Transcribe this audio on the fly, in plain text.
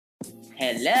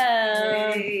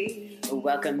Hello. Hey.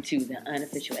 Welcome to the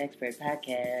Unofficial Expert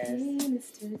Podcast. Hey,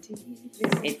 Mr. T.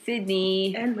 It's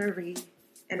Sydney. And Marie.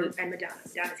 And Madonna.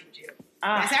 Madonna's here too.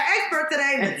 Ah. That's our expert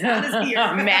today. Madonna's here.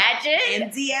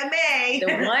 Imagine. NDMA. The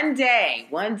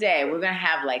one day, we're going to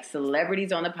have like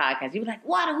celebrities on the podcast. You'll be like,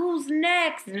 what? Who's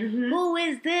next? Mm-hmm. Who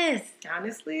is this?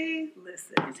 Honestly,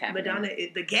 listen. It's happening. Madonna,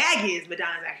 the gag is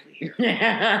Madonna's actually here.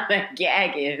 The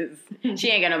gag is, she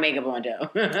ain't got no makeup on, though.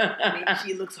 I mean,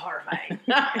 she looks horrifying.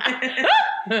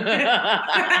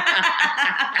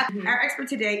 Our expert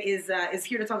today is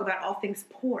here to talk about all things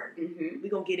porn. Mm-hmm. We're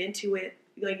going to get into it.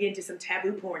 We're going to get into some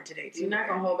taboo porn today, too. You're not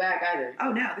going to hold back either.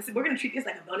 Oh, no. We're going to treat this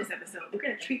like a bonus episode. We're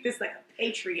going to treat this like a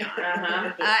Patreon.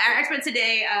 Uh-huh. Our expert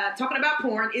today, talking about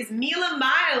porn, is Mila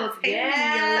Myles. Hey,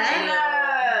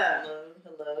 Yeah. Mila.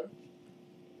 Hello.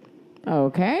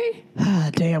 Okay.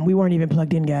 Damn, we weren't even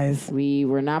plugged in, guys. We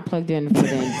were not plugged in for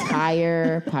the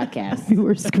entire podcast. We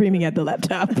were screaming at the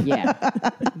laptop. Yeah.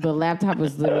 The laptop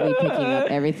was literally picking up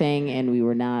everything, and we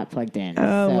were not plugged in.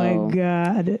 Oh, So, my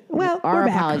God. Well, Our we're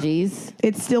back. apologies.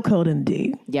 It's still cold in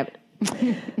D. Yep.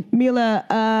 Mila,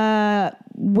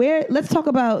 let's talk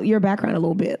about your background a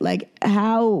little bit. Like,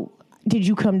 how did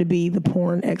you come to be the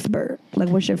porn expert? Like,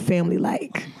 what's your family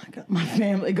like? Oh my God, my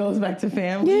family, it goes back to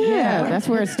family. Yeah, that's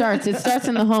where it starts. It starts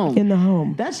in the home. In the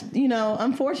home. That's,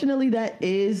 unfortunately that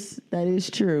is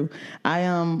true. I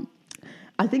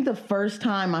think the first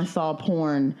time I saw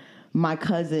porn, my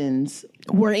cousins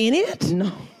Were in it?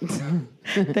 no,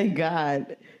 thank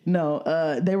God.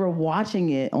 No, they were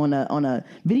watching it on a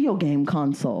video game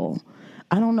console.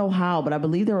 I don't know how, but I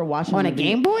believe they were watching On a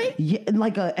Game Boy? Yeah,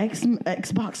 like a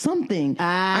Xbox something.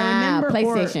 Ah,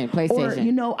 PlayStation.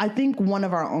 Or, I think one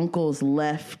of our uncles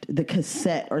left the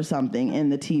cassette or something in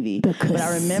the TV. The But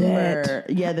I remember,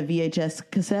 cassette. the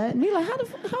VHS cassette. Mila, how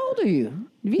old are you?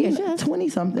 VHS. 20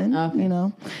 something, Okay.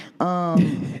 I'm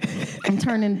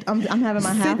having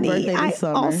my half Sydney, birthday I this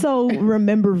summer. also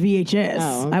remember VHS.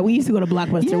 Oh, okay. We used to go to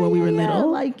Blockbuster when we were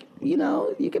little. Like,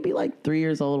 you could be like 3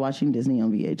 years old watching Disney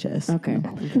on VHS. Okay.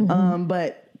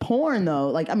 But porn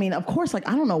though, of course, I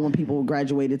don't know when people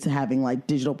graduated to having like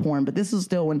digital porn, but this was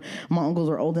still when my uncles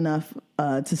were old enough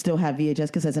to still have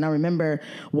VHS cassettes. And I remember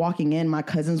walking in, my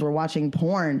cousins were watching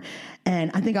porn,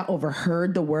 and I think I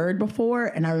overheard the word before.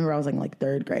 And I remember I was like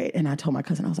third grade, and I told my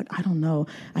cousin, I was like, I don't know,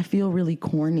 I feel really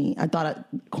corny. I thought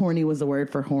corny was the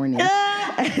word for horny.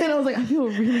 And I was like, I feel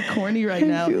really corny right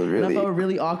now. And I felt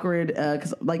really awkward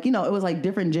because, it was like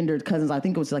different gendered cousins. I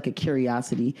think it was like a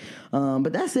curiosity.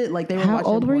 But that's it. Like, they were How watching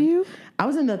old were porn. you? I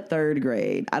was in the third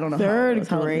grade. I don't know. Third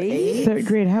how grade? eight? Third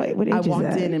grade. What age I is walked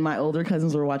that? in and my older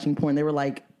cousins were watching porn. They were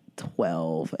like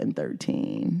 12 and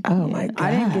 13. Oh, my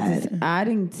God. I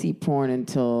didn't see porn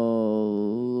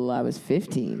until I was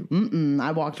 15.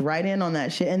 I walked right in on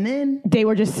that shit. And then, They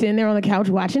were just sitting there on the couch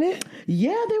watching it?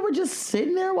 yeah, they were just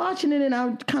sitting there watching it. And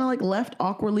I kind of left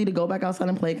awkwardly to go back outside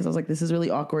and play because I was like, this is really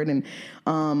awkward. And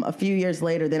a few years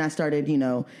later, then I started,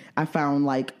 I found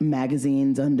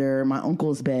magazines under my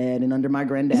uncle's bed and under my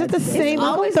granddad's Is it the bed. same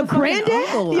uncle? The granddad?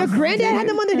 uncle. Your granddad had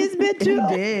them under his bed, too?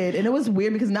 He did. And it was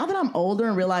weird because now that I'm older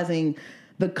and realizing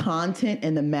the content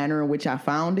and the manner in which I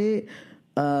found it,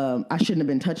 I shouldn't have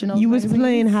been touching those You was magazines.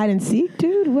 playing hide and seek,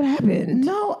 dude? What happened?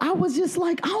 No, I was just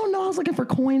I don't know. I was looking for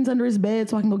coins under his bed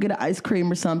so I can go get an ice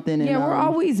cream or something. And, Yeah, we're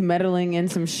always meddling in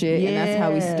some shit, and that's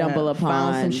how we stumble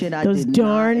upon found some shit I Those did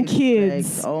darn not expect.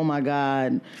 kids. Oh my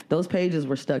God, those pages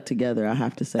were stuck together. I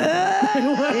have to say.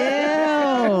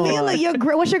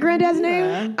 Mila, what's your granddad's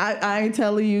name? I ain't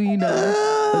telling you.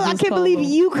 I can't believe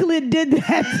Euclid did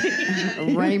that.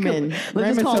 Raymond.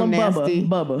 Let's just call so him nasty.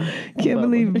 Bubba. Can't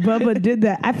believe Bubba did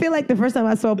that. I feel like the first time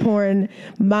I saw porn,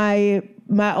 my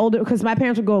older, because my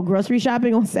parents would go grocery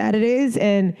shopping on Saturdays,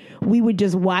 and we would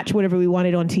just watch whatever we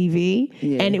wanted on TV.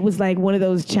 Yeah. And it was like one of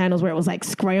those channels where it was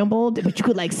scrambled, but you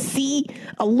could see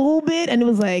a little bit, and it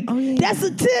was that's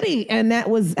a titty. And that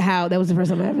was the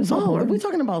first time I ever saw porn. We're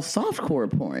talking about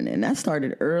softcore porn, and that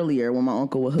started earlier when my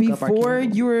uncle would hook up our Before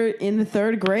cable. you were in the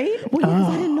third grade? Well, yeah,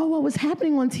 'cause I didn't know what was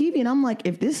happening on TV, and I'm like,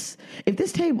 if this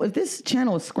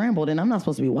channel is scrambled, and I'm not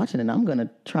supposed to be watching it, I'm gonna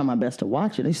try my best to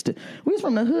watch it. We was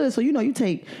from the hood, so you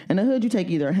take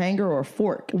either a hanger or a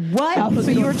fork. What?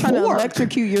 So you were trying to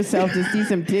electrocute yourself to see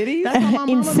some titties? That's how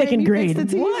my In mama second made me fix grade.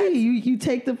 the TV. What? You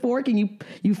take the fork and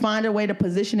you find a way to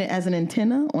position it as an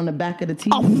antenna on the back of the TV.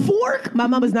 A fork? My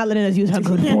mom was not letting us use her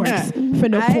good forks for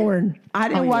no porn. I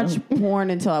didn't Oh, yeah. watch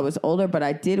porn until I was older, but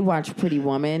I did watch Pretty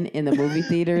Woman in the movie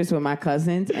theaters with my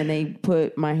cousins, and they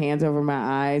put my hands over my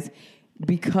eyes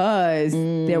because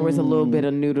there was a little bit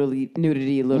of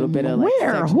nudity, a little bit of like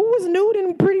Where? Who was nude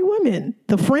in Pretty Women?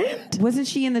 The friend? Wasn't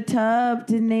she in the tub?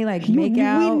 Didn't they like make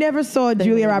out? We never saw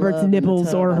Julia made Roberts' love in the nipples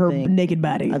tub, or I her think. naked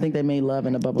body. I think they made love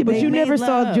in a bubble. But bath. you made never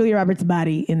saw love. Julia Roberts'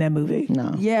 body in that movie.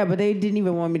 No. Yeah, but they didn't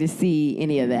even want me to see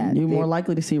any of that. You're more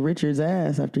likely to see Richard's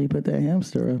ass after he put that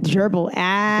hamster up. Gerbil.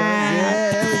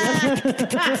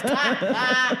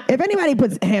 If anybody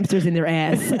puts hamsters in their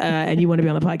ass and you want to be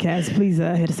on the podcast, please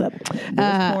hit us up.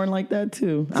 There's porn like that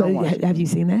too. I So don't watch it. have you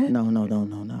seen that? No.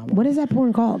 What is that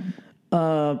porn called?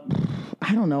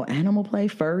 I don't know. Animal play,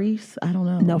 furries. I don't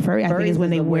know. No, furry, I think, Furries is when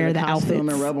they wear the costume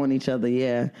outfits. and rub on each other.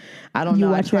 Yeah, I don't You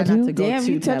know. watch I try that not too? to go Damn,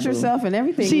 too you touch taboo. yourself and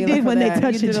everything. She You did look when for they that.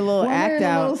 touched You it. did a little Well, act wearing a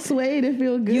out. little suede. It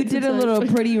feel good. You to did a touch. little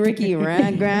Pretty Ricky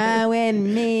run with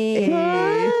me.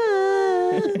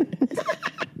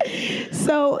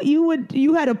 So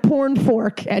you had a porn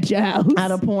fork at your house. I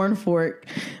had a porn fork,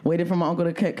 waited for my uncle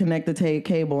to connect the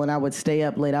cable, and I would stay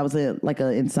up late. I was like an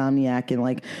insomniac, and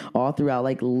like all throughout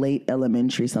like late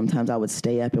elementary, sometimes I would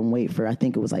stay up and wait for, I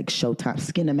think it was like Showtime,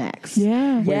 Skinamax.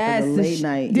 Yeah. Wait for Yes, the the late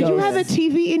night. Did you Yes. have a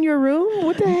TV in your room?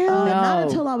 What the hell? Not No.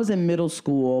 until I was in middle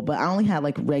school, but I only had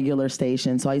like regular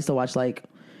stations, so I used to watch like,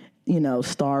 you know,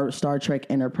 Star Trek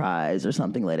Enterprise or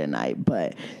something late at night.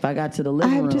 But if I got to the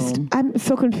living room, I'm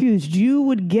so confused. You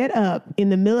would get up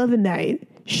in the middle of the night,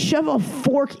 shove a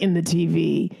fork in the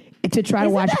TV to try to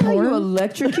Isn't watch that how porn. you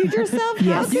electrocute yourself?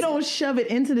 Yes. you don't shove it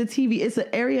into the TV. It's an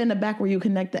area in the back where you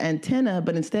connect the antenna,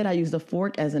 but instead I use the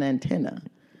fork as an antenna.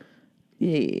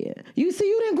 Yeah, you see,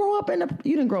 you didn't grow up in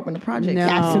the project. No,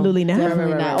 Absolutely not.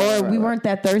 Definitely Right, not. right, Or right, we right. weren't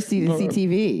that thirsty to see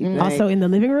TV. Like, Also in the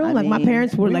living room, I like my mean,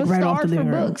 parents were we like was right off the starved for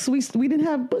living room. books. We didn't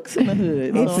have books in the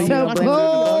hood. It's you so know,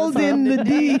 cold in the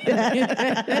deep.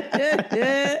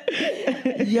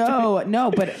 Yo,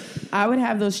 no, but I would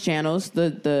have those channels,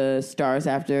 the Stars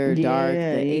After Dark.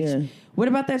 Yeah. What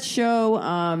about that show,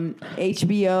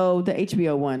 HBO, the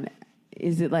HBO one?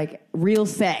 Is it like Real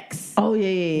Sex? Oh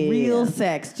yeah. Real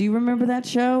Sex. Do you remember that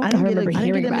show? I remember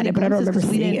hearing about it, but I don't remember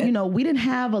seeing it. You know, we didn't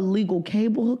have a legal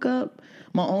cable hookup.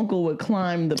 My uncle would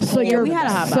climb the pole. So your we had a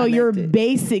hot so your connected.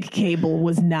 basic cable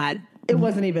was not. It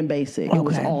wasn't even basic. It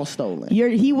was Okay. all stolen.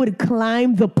 He would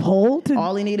climb the pole to.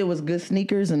 All he needed was good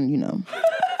sneakers and, you know,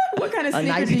 What kind of A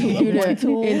sneaker nice do you do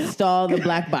tool. to install the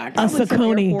black box? A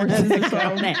Saucony.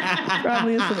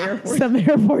 Probably some Air Force. Some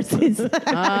Air Forces.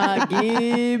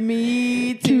 Give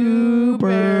me two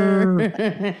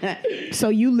So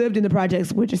you lived in the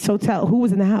projects, which is so tell. Who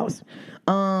was in the house?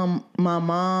 My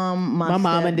mom, my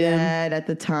mom and them. stepdad at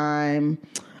the time.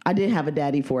 I did have a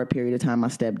daddy for a period of time, my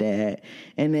stepdad,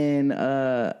 and then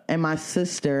and my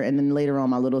sister, and then later on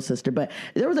my little sister. But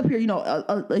there was a period, you know,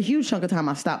 a huge chunk of time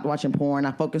I stopped watching porn.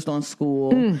 I focused on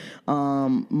school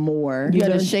more. You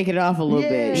had to shake it off a little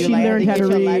bit. She You like, learned to how get to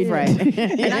your read. life right.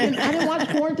 And I didn't watch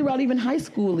porn throughout even high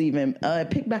school. Even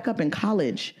picked back up in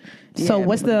college. So Yeah,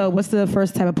 what's the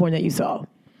first type of porn that you saw?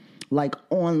 like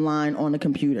online on the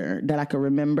computer that I could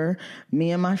remember?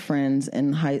 Me and my friends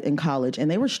in college, and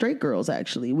they were straight girls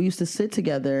actually. We used to sit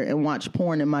together and watch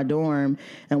porn in my dorm,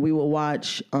 and we would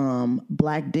watch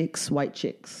Black Dicks, White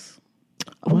Chicks.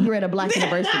 We were at a black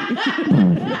university.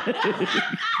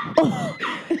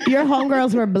 Your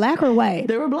homegirls were black or white?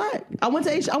 They were black. I went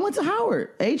to Howard,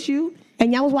 HU.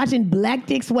 And y'all was watching Black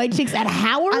Dicks, White Chicks at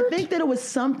Howard? I think that it was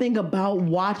something about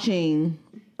watching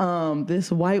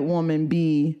this white woman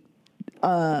be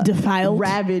Defiled?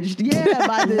 ravaged, yeah,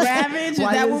 by this Ravaged? Is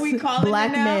by that what this we call it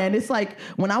black now? man. It's like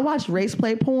when I watch race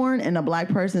play porn and a black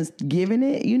person's giving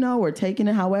it, you know, or taking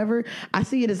it. However, I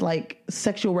see it as like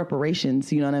sexual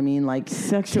reparations. You know what I mean? Like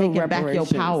Sexual taking back your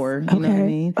reparations. power. You know what I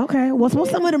mean? Okay. What's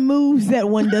some of the moves that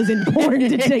one does in porn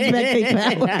to take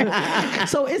back their power?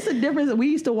 So it's a difference. We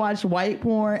used to watch white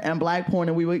porn and black porn,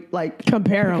 and we would like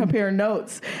Compare 'em. compare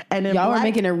notes. And then Y'all were black-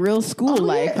 making it real school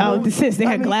like. yeah. Oh, sis, they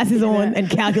had glasses on and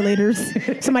calculators.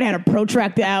 Somebody had a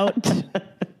protractor out.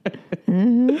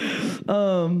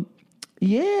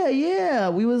 Yeah.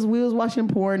 We was watching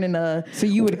porn and So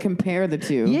you would compare the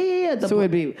two. yeah. So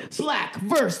it'd be black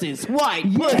versus white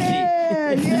pussy.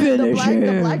 Yeah. The Finish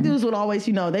him. black dudes would always,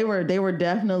 you know, they were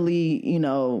definitely, you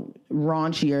know,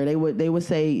 raunchier. They would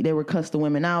say, they would cuss the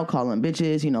women out, call them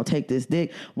bitches, you know, take this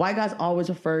dick. White guys always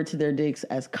referred to their dicks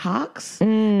as cocks,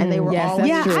 and they were Yes, always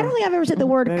Yeah, true. I don't think I've ever said the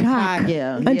word cock.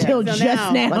 Yeah, Until So just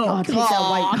now, now. like, oh, take that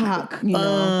white cock, you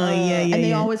know. yeah. And they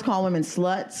yeah. always call women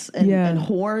sluts and, Yeah. and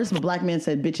whores, but black men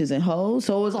said bitches and hoes.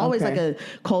 So it was always Okay. like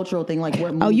a cultural thing. Like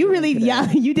what? Oh, you really, yeah.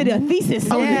 you did a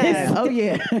thesis on Yeah. this. Oh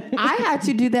yeah. I had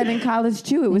to do that in college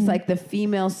too. It was like the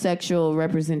female sexual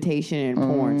representation in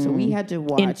porn. So we had to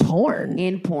watch In porn?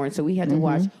 In porn. So we had to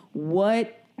watch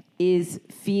what is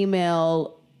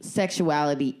female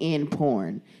sexuality in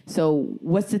porn. So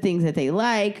what's the things that they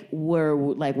like? Were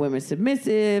like women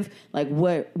submissive? Like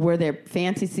what were their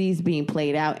fantasies being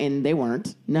played out? And they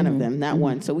weren't. None of them. Not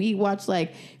one. So we watched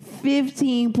like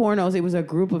 15 pornos. It was a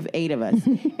group of 8 of us.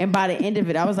 And by the end of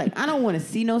it, I was like, I don't want to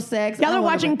see no sex. Y'all are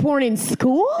watching porn in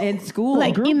school? In school.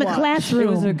 Like in the classroom?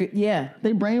 It was a good, yeah.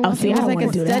 They brainwashed. see, It I was don't like wanna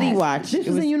a do study that. watch. This It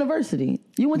is was in university.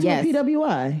 You went to Yes. a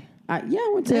PWI. yeah,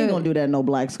 I went to. They ain't gonna do that in no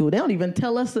black school. They don't even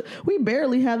tell us. We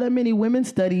barely have that many women's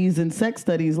studies and sex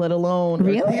studies, let alone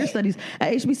queer studies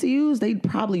at HBCUs. They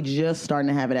probably just starting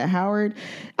to have it at Howard.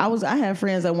 I had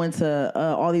friends that went to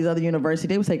all these other universities.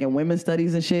 They was taking women's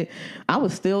studies and shit. I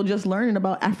was still just learning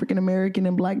about African American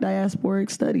and Black diasporic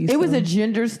studies. It was a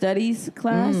gender studies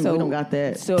class, so we don't got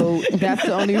that. So that's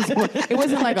the only reason. It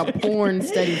wasn't like a porn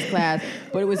studies class,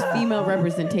 but it was female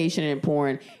representation in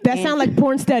porn. That sounds like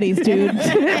porn studies, dude.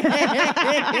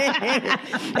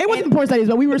 It wasn't porn studies,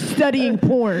 but we were studying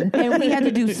porn. And we had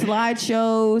to do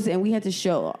slideshows, and we had to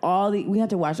show we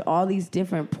had to watch all these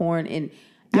different porn. And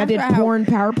Y'all did porn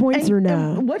PowerPoints or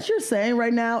no? And what you're saying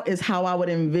right now is how I would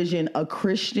envision a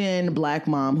Christian black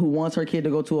mom who wants her kid to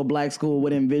go to a black school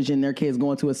would envision their kids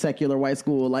going to a secular white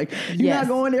school. Like, you're not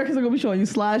going there because they're going to be showing you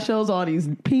slideshows, all these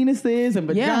penises and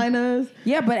vaginas.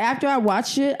 Yeah, but after I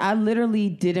watched it, I literally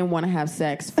didn't want to have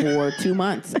sex for 2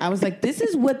 months. I was like, this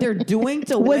is what they're doing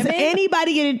to Was women?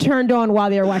 anybody getting turned on while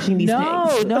they were watching these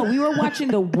things? No, we were watching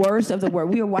the worst of the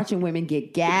worst. We were watching women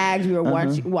get gagged. We were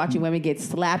watching women get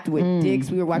slapped with dicks.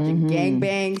 We were watching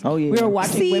gangbangs. Oh, yeah. We were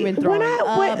watching women throwing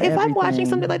up. If I'm watching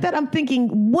something like that, I'm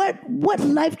thinking, what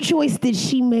life choice did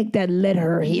she make that led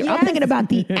her here? I'm Yes. thinking about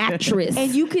the actress.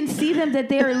 And you can see them that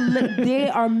they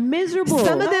are miserable.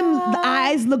 Some of them, the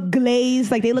eyes look glazed,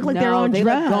 like they look like they're on they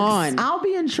drugs. look gone. I'll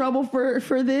be in trouble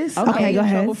for this. Okay, I'll be go in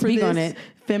ahead. trouble for Speak this. on it.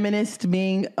 Feminist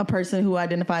being a person who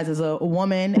identifies as a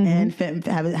woman and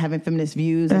having feminist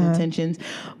views and intentions.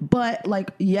 But like,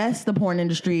 yes, the porn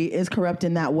industry is corrupt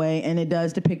in that way, and it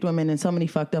does depict women in so many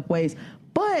fucked up ways.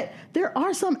 But there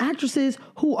are some actresses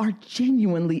who are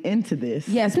genuinely into this.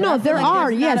 Yes, but I No, feel there like are,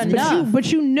 there's yes, not enough.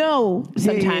 but you know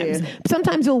sometimes. Yeah.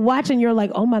 Sometimes you'll watch and you're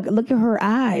like, oh my God, look at her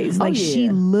eyes. Like she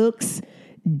yeah. looks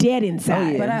dead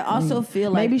inside. But I also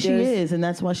feel like Maybe she there's- is, and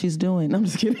that's what she's doing. I'm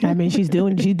just kidding. I mean, she's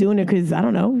doing it because I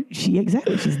don't know. She's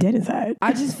dead inside.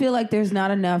 I just feel like there's not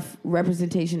enough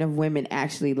representation of women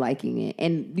actually liking it,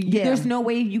 and there's no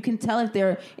way you can tell if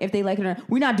they like it or not.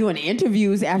 We're not doing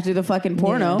interviews after the fucking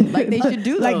porno like they should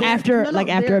do. Like those.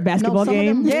 after a basketball some of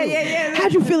game. them- yeah.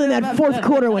 How'd you feel in that fourth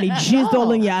quarter when he jizzed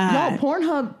all in your eye? No,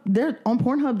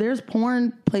 Pornhub, there's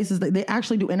porn places that they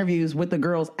actually do interviews with the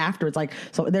girls after. It's like,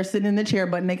 so they're sitting in the chair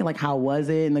butt naked, like, how was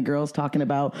it? And the girls talking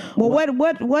about, Well,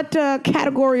 what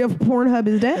category of Pornhub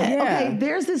is that? Yeah. okay,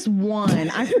 there's this one,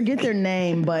 I forget their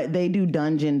name, but they do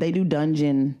dungeon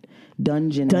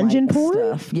Dungeon porn?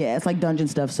 stuff. Yeah, it's like dungeon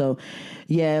stuff. So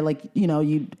yeah, like,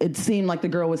 it seemed like the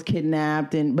girl was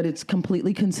kidnapped, but it's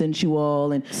completely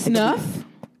consensual and Snuff.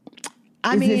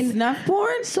 I Is mean, it snuff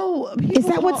porn? so Is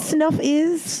that what snuff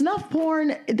is? snuff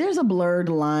porn? There's a blurred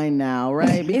line now,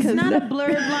 right? It's not a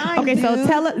blurred line. Okay, so dude.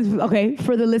 tell us. Okay,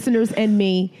 for the listeners and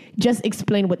me, just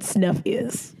explain what snuff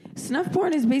is. Snuff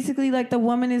porn is basically like the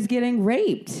woman is getting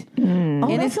raped. Oh, And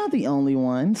that's it's- not the only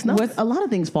one. Snuff. What's- A lot of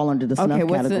things fall under the snuff Okay,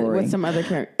 category. what's some other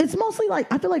character? It's mostly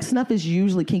like, I feel like snuff is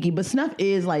usually kinky, but snuff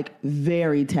is like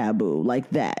very taboo, like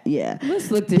that. Yeah.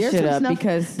 Let's look this shit up some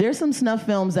because there's some snuff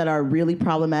films that are really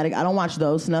problematic. I don't watch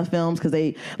those snuff films because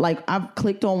they I've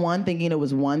clicked on one thinking it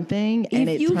was one thing, and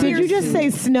If it you turns Did you just into- say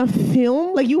snuff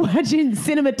film? Like you watching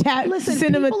cinema? Listen,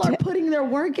 people are putting their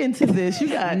work into this. You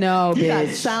got No, you got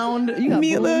bitch. sound. You got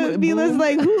Mila's boom.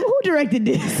 like, who directed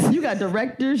this? You got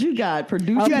directors. You got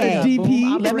producers. Okay. You got DP.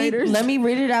 boom let operators. me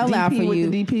read it out loud DP for with you.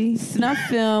 the DP. Snuff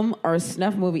film or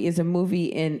snuff movie is a movie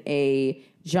in a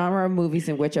genre of movies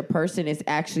in which a person is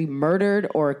actually murdered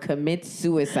or commits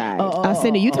suicide.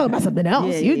 Cindy, you talking about something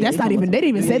else? Yeah, That's not even. They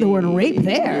didn't even say the word rape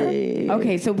there.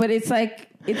 Okay, so but it's like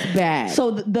it's bad.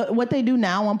 So what they do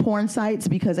now on porn sites,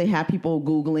 because they have people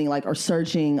Googling or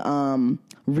searching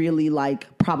really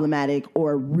problematic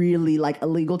or really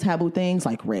illegal taboo things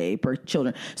like rape or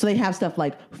children. So they have stuff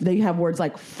they have words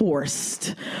like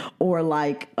forced or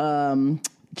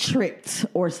tricked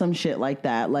or some shit like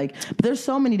that. But there's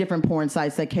so many different porn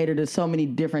sites that cater to so many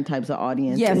different types of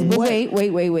audiences. Yes, but wait.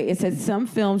 It says some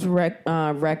films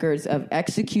records of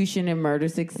execution and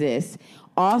murders exist.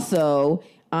 Also,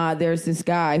 there's this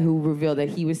guy who revealed that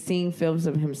he was seeing films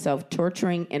of himself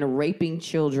torturing and raping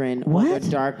children on the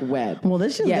dark web. Well,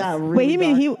 this shit got really Wait, you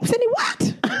mean dark. Cindy?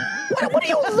 What? What are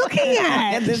you looking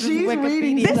at? This is She's Wikipedia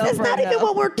reading This stuff is not right even now.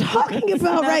 what we're talking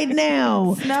about right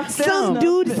now. Snuff Some film.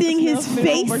 dude seeing his Snuff film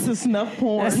face. versus snuff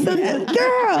porn.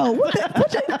 Girl,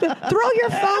 throw your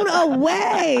phone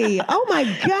away. Oh my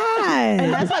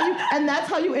And God. that's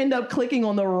how you end up clicking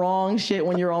on the wrong shit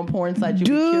when you're on porn sites. You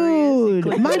be curious. You Dude,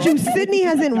 click mind the you, wrong- Sydney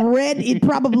hasn't read it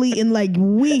probably in like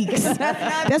weeks.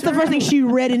 That's the first thing she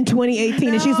read in 2018,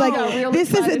 and she's like, got real "This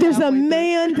is excited there's a halfway through.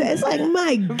 man." It's like,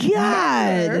 my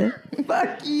God,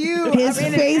 Fuck you. his I'm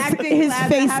in an face, acting his class. I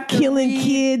face have to killing read-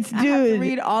 kids, I have to dude.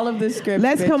 read all of the scripts.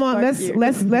 Let's bitch. come on. Fuck you.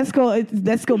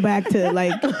 Let's go back to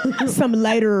like some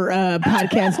lighter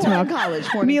podcast talk. college,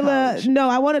 porn in Mila, college. no,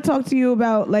 I want to talk to you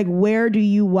about like where do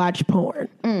you watch porn?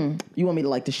 You want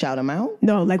me to shout them out?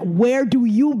 No, like where do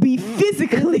you be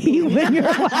physically when you're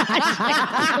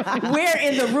watching? Where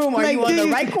in the room are Like, you on do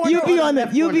the right corner? You be or on the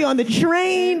left you be corner? on the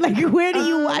train. Like where do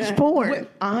you watch porn?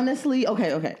 Honestly,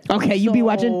 okay. Okay, you be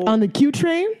watching So, on the Q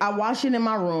train I watch it in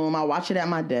my room. I watch it at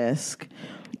my desk.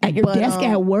 at your but, desk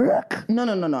at work. No.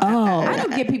 Oh. I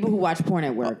don't get people who watch porn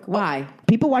at work. Why?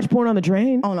 People watch porn on the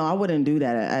train. Oh no, I wouldn't do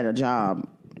that at a job.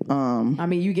 I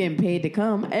mean, you getting paid to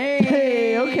come. Hey,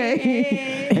 Hey,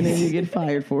 okay. And then you get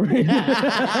fired for it.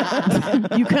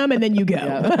 You come and then you go.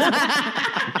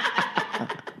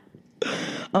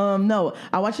 No,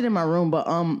 I watch it in my room, but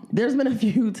there's been a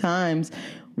few times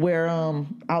where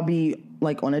I'll be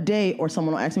like on a date or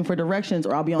someone will ask me for directions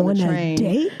or I'll be on On the a train.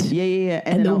 date? Yeah.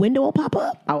 And then the I'll, window will pop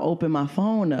up. I'll open my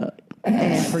phone up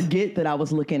and forget that I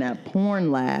was looking at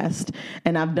porn last.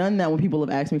 And I've done that when people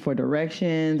have asked me for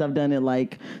directions. I've done it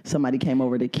like somebody came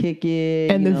over to kick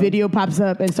it. And you the know. video pops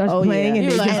up and starts Oh, playing, yeah.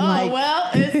 and You're they like, just oh, like well,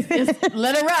 it's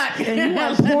let it rock. And you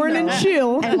watch porn and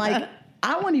chill. And like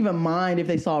I wouldn't even mind if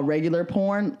they saw regular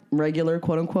porn, regular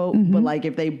quote unquote, but like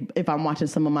if I'm watching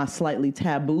some of my slightly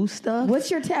taboo stuff.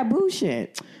 What's your taboo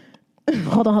shit?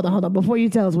 Hold on. Before you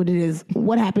tell us what it is,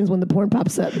 what happens when the porn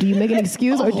pops up? Do you make an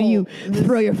excuse or do you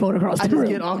throw your phone across I the just room?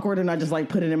 get awkward and I just like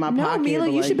put it in my No, pocket. Mila,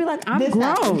 but, you should be like, I'm this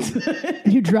grown. happened.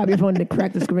 You drop your phone and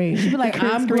crack the screen. Be like,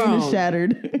 I'm Screen grown. is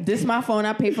shattered. This my phone.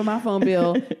 I pay for my phone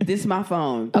bill. This my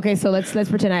phone. Okay, so let's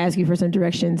pretend I ask you for some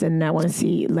directions and I want to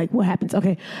see like what happens.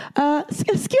 Okay,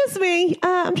 excuse me,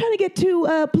 I'm trying to get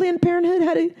to Planned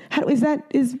Parenthood. How is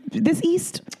this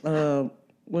east?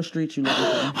 What street you looking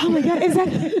for? Oh my God, is that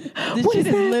This what shit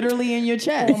is that? literally in your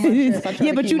chest. chest. I try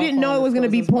Yeah, to but keep you my didn't know phone it was as going to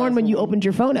close be as porn when you possible. opened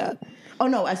your phone up. Oh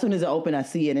no! As soon as it open, I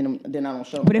see it, and then I don't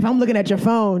show. But if I'm looking at your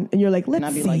phone and you're like, let's and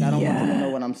I'd be see, like, I don't want them to know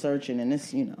what I'm searching, and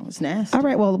it's it's nasty. All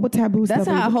right, well, what taboo That's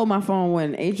stuff? how I is- hold my phone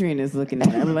when Adrian is looking at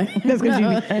it. I'm like, That's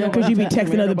because you be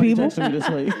texting other people. Texting me this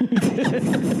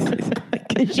way.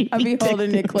 'Cause you I be be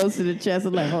holding it close to the chest.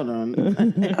 I'm like, hold on.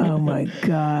 Oh my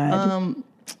God.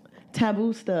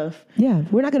 Taboo stuff. Yeah,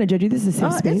 we're not going to judge you. This is a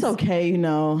safe space. It's okay,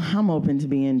 I'm open to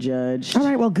being judged. All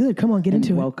right, well, good. Come on, get and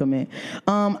into it. welcome it.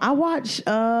 I watch.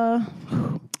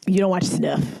 You don't watch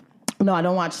snuff. No, I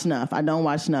don't watch snuff. I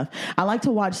I like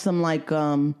to watch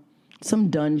some some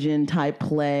dungeon type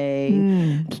play.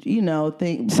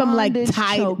 Some, like, bondage,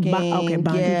 tight- choking. okay,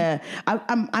 bondage. Yeah,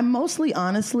 I mostly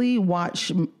honestly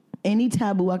watch any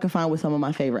taboo I can find with some of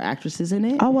my favorite actresses in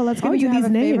it. Oh, well, let's get into you have these a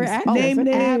names. favorite actress? Name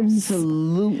names.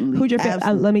 Absolutely. Who's your favorite?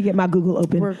 Absolutely. Let me get my Google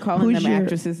open. We're calling Who's them your-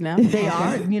 actresses now. They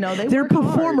are, they They're work hard.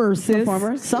 performers, sis.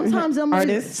 Performers? Sometimes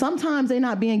Artists? Sometimes they're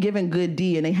not being given good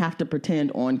D, and they have to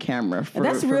pretend on camera.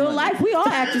 That's for real money. life. We all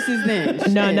actresses then.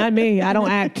 No, Shit. not me. I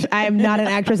don't act. I am not an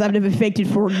actress. I've never faked it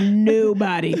for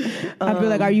nobody. I'd be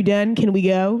like, "Are you done? Can we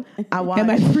go? Am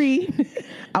I free?"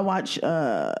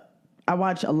 I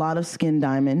watch a lot of Skin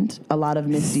Diamond, a lot of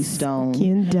Misty Stone,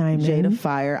 Skin Diamond. Jada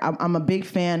Fire. I'm a big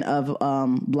fan of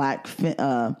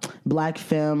black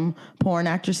femme porn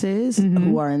actresses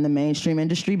who are in the mainstream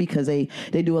industry because they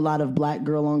do a lot of black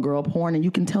girl on girl porn, and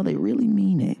you can tell they really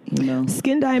mean it.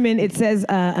 Skin Diamond. It says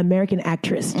American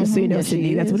actress. Just so you know, Yes, she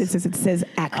Sydney. That's what it is. says. It says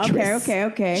actress.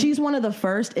 Okay. She's one of the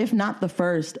first, if not the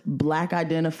first, black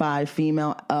identified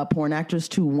female porn actress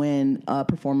to win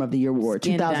Performer of the Year award,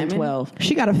 Skin 2012.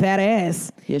 She got a fat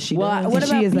ass. Yes, she Well, does. what she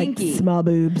about is Pinky? like small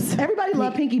boobs. Everybody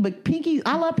love Pinky, but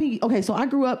I love Pinky. Okay, so I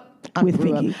grew up With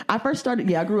grew Pinky. Up. I first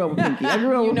started. I grew up with Pinky. I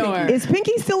grew up You with know Pinky. her. Is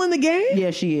Pinky still in the game? Yeah,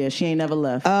 she is. She ain't never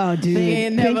left. Oh, dude. She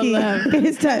ain't never Pinky, left.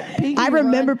 it's time. I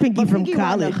remember Pinky but from Pinky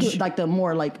run the college. hood, like the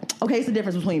more like it's the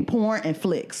difference between porn and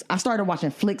flicks. I started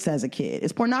watching flicks as a kid.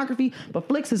 It's pornography, but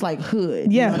flicks is like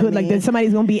hood. Yeah, you know hood, what I like mean? that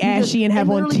somebody's gonna be You ashy and have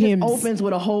it on literally Timbs. just opens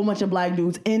with a whole bunch of black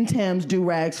dudes in Timbs, do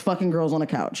rags, fucking girls on the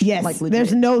couch. Yes, like legit.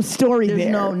 there's no story There's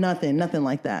there. no nothing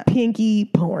like that. Pinky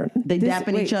porn. They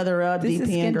dapping each other up, this is DPing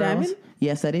Skin girls. Diamond?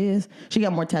 Yes, that is. She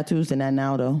got more tattoos than that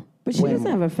now, though. But she doesn't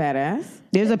have a fat ass.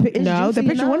 There's a juicy the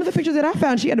picture. enough? One of the pictures that I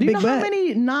found, she had a Do you big know butt. how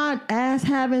many not ass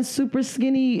having super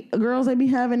skinny girls they be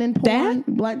having in porn?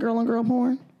 Black girl on girl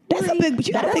porn. That's a big. But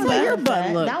you got a big how butt. your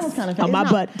butt looks. That was kind of Oh, my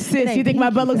butt, sis. You think my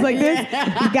butt looks like this?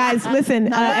 You guys,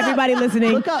 listen. Everybody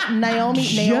listening. Look up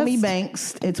Naomi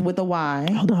Banks. It's with a Y.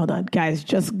 Hold on, guys.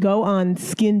 Just go on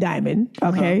Skin Diamond,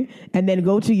 okay, and then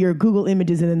go to your Google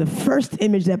Images, and then the first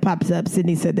image that pops up,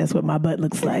 Sydney said, "That's what my butt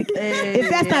looks like." If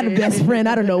that's not a best friend,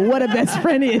 I don't know what a best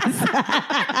friend is.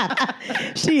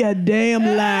 She a damn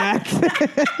lie.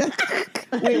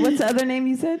 Wait, what's the other name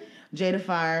you said? Jada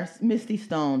Fires, Misty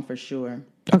Stone for sure.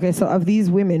 Okay, so of these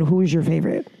women, who is your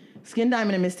favorite? Skin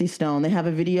Diamond and Misty Stone. They have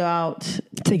a video out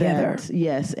Together.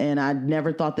 Yes, and I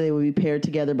never thought that they would be paired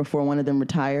together before one of them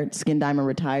retired. Skin Diamond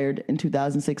retired in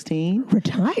 2016.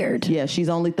 Retired? Yeah, she's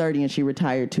only 30 and she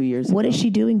retired 2 years ago. What is she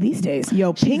doing these days?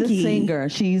 Yo, She's Pinky. a singer.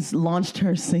 She's launched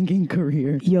her singing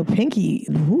career. Yo, Pinky.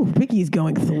 Ooh, Pinky's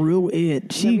going through it.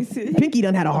 Pinky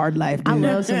done had a hard life, dude. I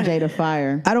love some Jada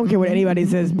Fire. I don't care what anybody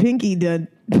says. Pinky done.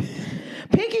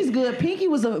 Pinky's good.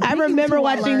 I remember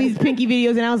watching these Pinky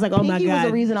videos and I was like, oh my Pinky was God.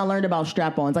 the reason I learned about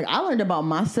strap-ons. Like, I learned about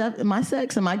my sex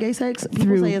and my gay sex.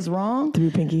 People say it's wrong.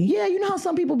 Through Pinky? Yeah, you know how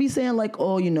some people be saying, like,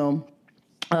 oh,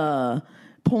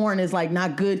 porn is, like,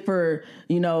 not good for,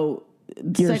 Your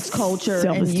sex culture and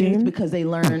self-esteem? youth because they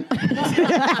learn.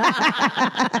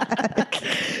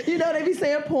 They be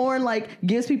saying porn, like,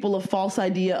 gives people a false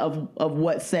idea of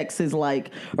what sex is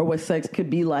like or what sex could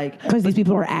be like. Because these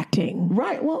people are acting.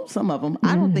 Right. Well, some of them.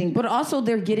 I don't think. But also,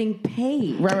 they're getting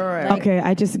paid. Right.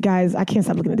 Okay, guys, I can't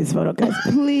stop looking at this photo. Guys,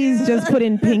 please just put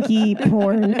in Pinky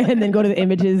porn and then go to the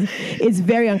images. It's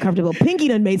very uncomfortable. Pinky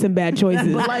done made some bad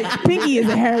choices. Pinky is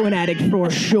a heroin addict for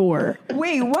sure.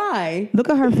 Wait, why? Look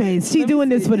at her face. She's doing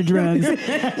this for the drugs.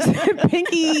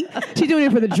 Pinky, she's doing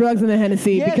it for the drugs and the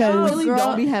Hennessy because she really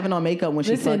don't be having on makeup when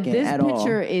she's fucking this at all.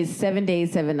 picture is 7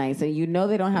 days, 7 nights, and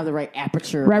they don't have the right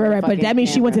aperture. right. But that means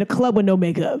she went to the club with no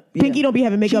makeup. Pinky don't be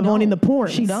having makeup on in the porn.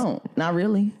 She don't. Not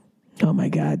really. Oh my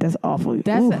God, that's awful.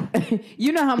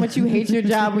 You know how much you hate your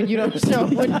job when you don't show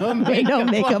with no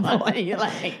makeup on. You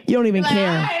don't even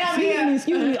care.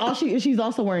 Excuse me. She's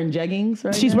also wearing jeggings,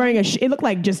 right? She's wearing it looked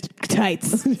like just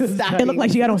tights. It looked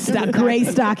like she got on gray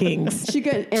stockings. She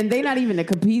could, and they not even the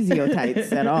Capizio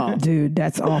tights at all. Dude,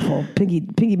 that's awful.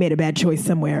 Pinky made a bad choice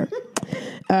somewhere.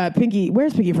 Pinky,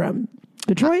 where's Pinky from?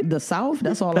 Detroit? The South?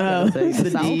 That's all I gotta say. The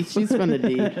South? D. She's from the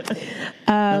D.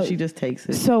 No, she just takes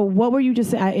it. So what were you just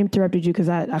saying? I interrupted you because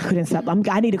I couldn't stop.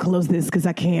 I need to close this because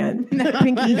I can't.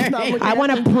 Pinky, I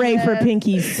want to pray for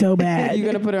Pinky so bad. You're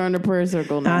going to put her on the prayer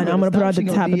circle now. I'm going to put her at the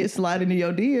top. Slide into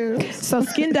your DMs. So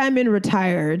Skin Diamond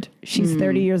retired. She's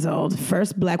 30 years old.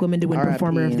 First black woman to win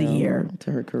Performer of the Year.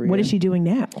 To her career. What is she doing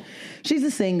now? She's a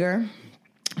singer.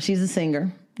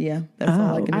 Yeah, that's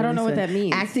all I can I don't know say. what that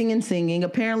means. Acting and singing.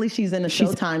 Apparently, she's in a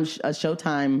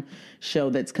Showtime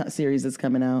show series that's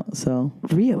coming out. So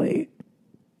Really?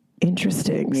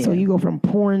 Interesting. Yeah. So you go from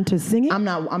porn to singing? I'm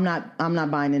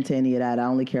not buying into any of that. I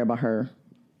only care about her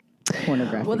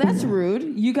pornography. Well, that's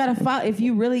rude. You got to follow. If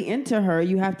you really into her,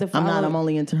 you have to follow. I'm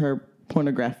only into her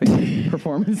pornographic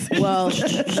performances. Well,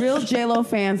 real J-Lo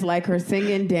fans like her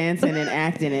singing, dancing, and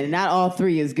acting, and not all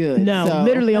three is good. No, so.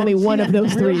 literally only one of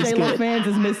those three is J-Lo good. fans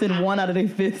is missing one out of their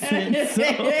 5 cents. So.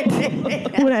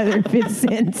 One out of their 5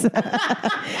 cents.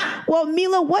 Well,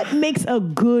 Mila, what makes a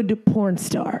good porn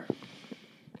star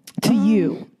to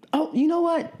you? Oh, you know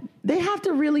what? They have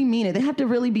to really mean it. They have to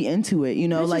really be into it.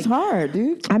 It's hard,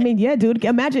 dude. I mean, yeah, dude.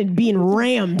 Imagine being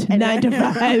rammed 9 to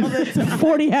 5,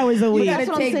 40 hours a week. You gotta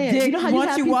take dick You know how you once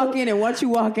have you people- walk in and once you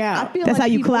walk out. That's how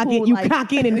you clock in. You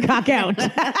cock in and cock out.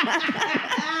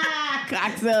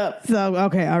 Cocks up. So,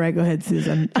 okay, all right, go ahead, sis.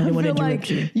 I didn't want to feel interrupt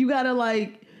you. you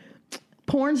gotta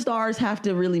porn stars have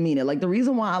to really mean it. Like the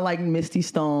reason why I like Misty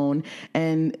Stone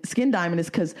and Skin Diamond is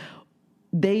because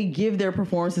they give their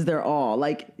performances their all.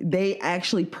 Like they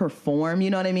actually perform. You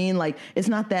know what I mean? Like it's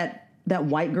not that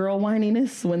white girl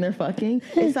whininess when they're fucking.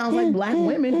 It sounds like black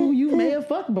women who you may have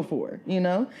fucked before.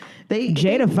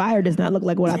 Jada Fire does not look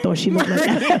like what I thought she looked like.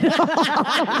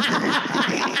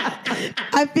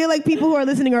 I feel like people who are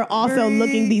listening are also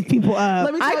looking these people up.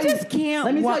 Let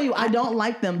me tell you, I don't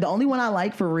like them. The only one I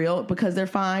like for real because they're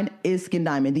fine is Skin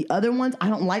Diamond. The other ones I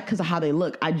don't like because of how they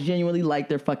look. I genuinely like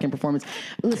their fucking performance.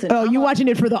 Listen, you're watching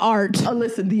it for the art. Oh,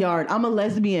 listen, the art. I'm a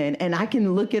lesbian and I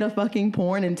can look at a fucking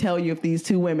porn and tell you if these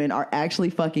two women are actually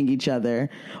fucking each other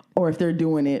or if they're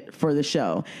doing it for the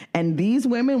show. And these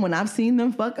women, when I've seen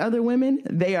them fuck other women,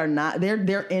 they are not.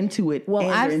 They're into it. Well,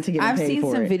 and they're into getting I've paid seen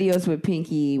for some it. videos with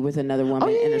Pinky with another woman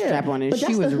in a strap on, and But she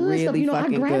that's was the hood really stuff. You know,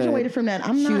 fucking I graduated good. from that.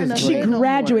 I'm not was in the great. She hood no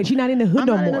graduated. more. She's not in the hood I'm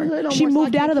no not in more. the hood no She more, so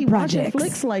moved I out can't of the keep watching projects.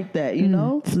 flicks like that, you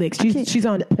know? Flicks. She's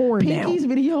on porn now. Pinky's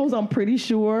videos, I'm pretty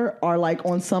sure, are like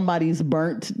on somebody's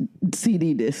burnt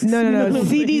CD discs. No. You know what I'm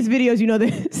saying? CD's videos, you know,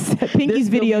 Pinky's They're still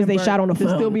videos, being they burnt. shot on a They're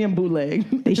phone. still being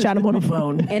bootlegged. They shot them on a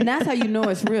phone. And that's how you know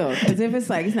it's real. Because if it's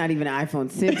like, it's not even an iPhone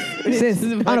 6. Sis, It's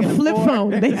on a fucking flip 4.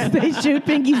 phone. They shoot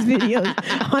Pinky's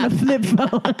videos on a flip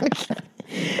phone.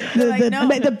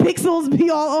 The pixels be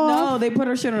all off. No, they put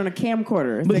her shit on a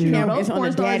camcorder. But The you know, cam- those it's on porn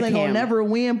the stars dad ain't gonna cam. never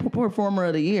win Performer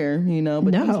of the Year, you know,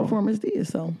 but No. these performers did,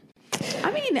 so.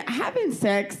 I mean, having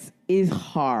sex is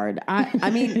hard. I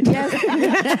mean, yes,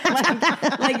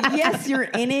 like yes, you're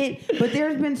in it, but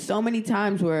there's been so many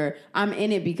times where I'm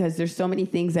in it because there's so many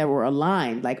things that were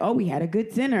aligned. Like, oh, we had a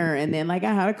good dinner, and then like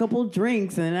I had a couple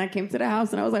drinks, and then I came to the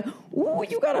house, and I was like, ooh,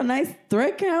 you got a nice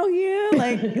thread count here.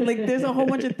 Like there's a whole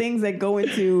bunch of things that go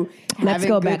into Let's having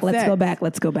go good back. Let's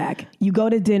sex. go back. You go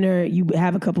to dinner, you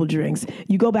have a couple drinks.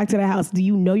 You go back to the house. Do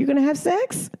you know you're going to have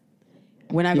sex?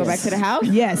 When I go back to the house,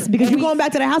 Yes, because And you're going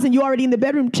back to the house and you're already in the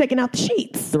bedroom checking out the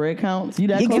sheets. Thread counts? You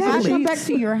that If close to I the come sheets? back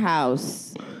to your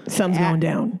house, Something's going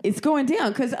down. it's going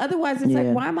down because otherwise it's Yeah.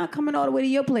 like, why am I coming all the way to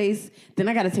your place? Then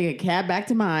I got to take a cab back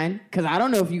to mine because I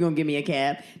don't know if you're gonna give me a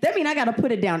cab. That means I got to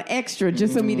put it down extra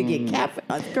just for me to get cab.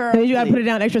 Girl, Then you got to put it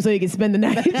down extra so you can spend the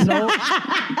night.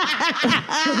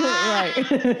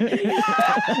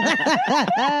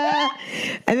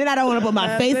 And then I don't want to put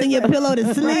my face in your pillow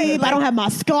to sleep. I don't have my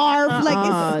scarf.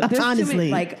 Like, There's too honestly,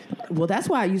 many, like, well, that's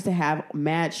why I used to have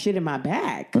mad shit in my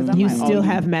bag because you like, still oh,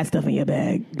 have mad stuff in your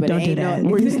bag. But Don't do ain't no- that.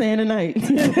 Where you staying tonight?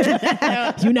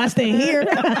 You're not staying here.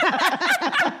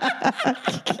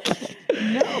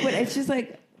 No, but it's just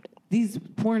like these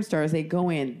porn stars. They go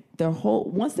in their whole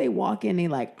once they walk in, they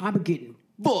like, I'm getting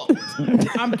fucked.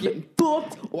 I'm getting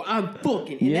fucked, or I'm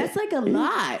fucking, and that's like a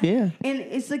lot. Yeah. And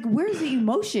it's like, where's the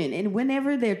emotion? And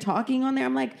whenever they're talking on there,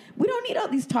 I'm like, we don't need all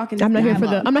these talking. I'm not here for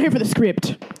dialogue. I'm not here for the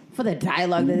script. For the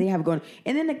dialogue that they have going.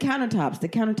 And then the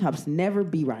countertops never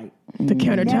be right. The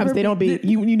countertops, Never they don't be.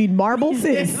 You need marble,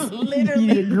 sis. Literally.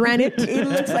 You need granite. It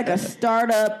looks like a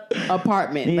startup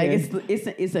apartment. Like Yeah.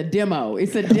 it's a demo.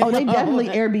 It's a demo. Oh, they definitely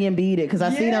Airbnb'd it because I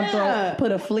see them Yeah.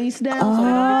 put a fleece down. So they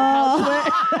don't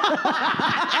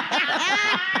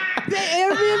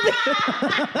get the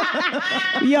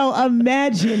house wet. Yo,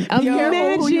 imagine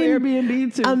Careful who you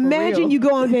Airbnb to. for Imagine real. you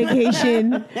go on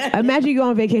vacation. Imagine you go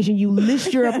on vacation. You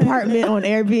list your apartment on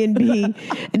Airbnb,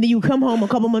 and then you come home a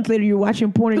couple months later. You're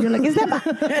watching porn, and you're like, "Is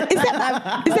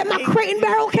that my crate and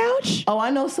barrel couch?" Oh, I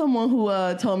know someone who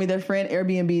told me their friend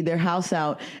Airbnb their house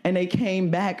out, and they came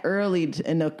back early,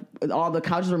 and all the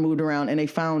couches were moved around, and they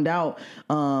found out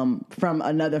from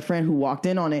another friend who walked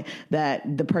in on it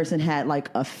that the person had like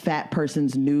a fat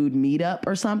person's nude meetup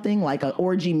or something, like an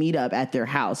orgy meetup at their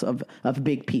house of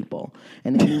big people,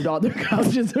 and they moved all their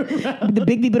couches around. The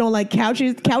big people don't like couch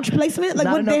placement. Like,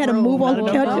 Not what, they had to enough move room, all not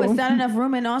the enough No, couches. it's not enough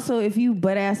room, and also if you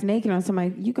butt ass naked on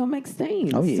somebody, you gonna make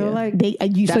stains. Oh, yeah. So like, So That's why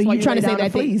you you trying lay to say down a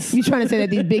that fleece. you trying to say that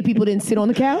these big people didn't sit on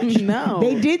the couch? No.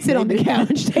 They did sit on the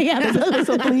couch. They have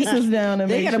So fleeces down and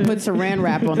they make gotta sure. put saran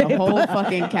wrap on the whole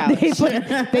fucking couch.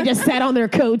 they just sat on their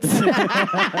coats.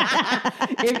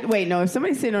 If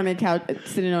somebody's sitting on their couch,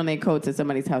 sitting on their coats at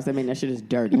somebody's house, that means that shit is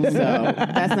dirty. So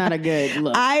that's not a good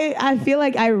look. I feel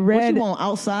like I What read you want,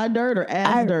 outside dirt or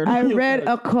ass dirt? I read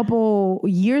a couple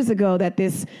years ago that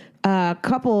this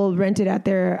couple rented out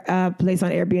their place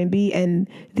on Airbnb, and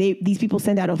these people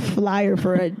sent out a flyer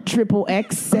for a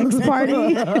XXX sex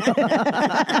party.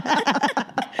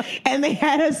 And they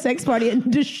had a sex party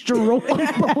and destroyed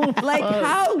both. Like,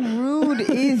 how rude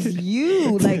is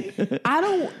you? Like, I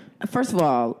don't. First of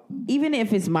all, even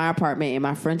if it's my apartment and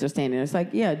my friends are staying there, it's like,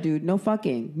 yeah, dude, no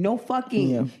fucking.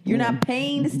 Yeah. You're not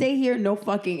paying to stay here, no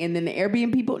fucking. And then the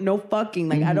Airbnb people, no fucking.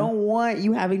 Like, I don't want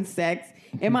you having sex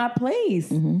in my place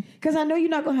because I know you're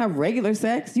not gonna have regular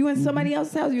sex. You in somebody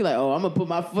else's house, you're like, oh, I'm gonna put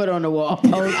my foot on the wall.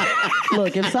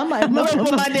 Look, if somebody I'm gonna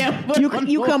put my damn foot on the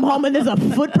You wall. come home and there's a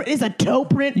footprint, there's a toe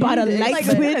print by the It's light like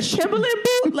switch. a Timberland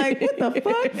boot. Like, what the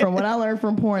fuck? from what I learned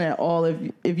from porn at all,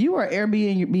 if you are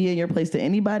Airbnb in your place to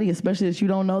anybody, especially that you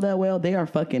don't know that well, they are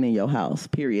fucking in your house.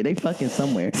 Period. They fucking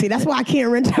somewhere. See, that's why I can't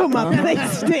rent out my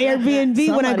place to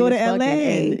Airbnb when I go to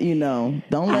Somebody's LA. fucking, and,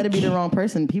 don't let it be the wrong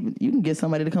person. People, you can get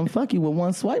somebody to come fuck you with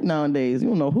one swipe nowadays. You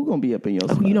don't know who's gonna be up in your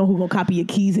spot. You know who gonna copy your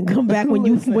keys and come back when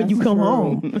you come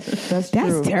home. That's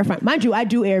That's terrifying. Mind you, I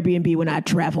do Airbnb when I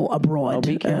travel abroad. Oh,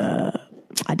 be careful.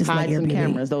 I just hide like some Airbnb.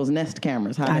 cameras, those Nest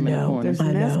cameras. Hide I them in the know. corner. There's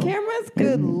I Nest know. cameras?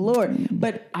 Good Lord.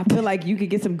 But I feel like you could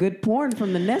get some good porn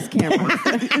from the Nest cameras.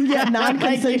 Yeah,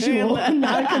 non-consensual,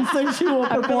 non-consensual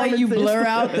I feel like you blur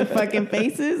out the fucking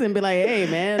faces and be like, hey,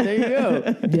 man, there you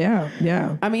go.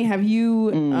 Yeah. I mean, have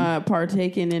you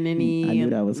partaken in any I knew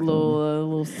that was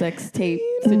little sex tape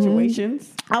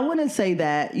situations? I wouldn't say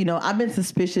that. I've been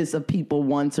suspicious of people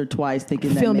once or twice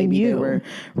thinking that Filming maybe they you. were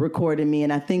recording me.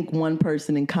 And I think one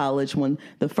person in college, when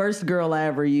the first girl I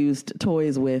ever used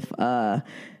toys with,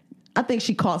 I think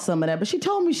she caught some of that, but she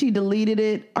told me she deleted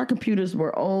it. Our computers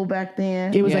were old back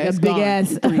then. It was like it's a big gone.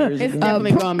 ass 3 years It's ago.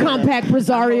 definitely gone. compact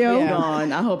Presario.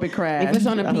 Gone. I hope it crashed. If it's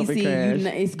on a I hope it PC,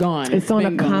 crashed. it's gone. It's on a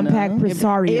been gone. compact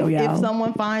Presario, If y'all.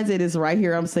 someone finds it, it's right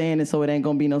here. I'm saying it, so it ain't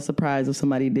gonna be no surprise if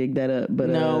somebody dig that up. But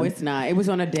No, it's not. It was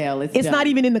on a Dell. It's It's done. not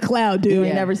even in the cloud, dude. you Yeah.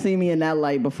 ain't never seen me in that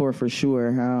light before for sure.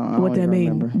 I What don't that even mean?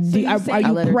 remember. So you Are say- I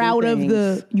you let her do proud of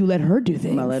things. you let her do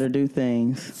things? I let her do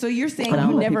things. So you're saying I don't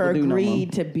you let never people do no more.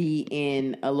 agreed to be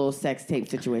in a little sex tape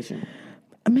situation?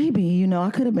 Maybe, I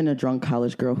could have been a drunk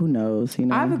college girl. Who knows?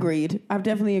 I've agreed. I've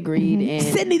definitely agreed. And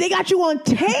Sydney, they got you on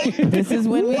tape. this is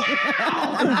when we.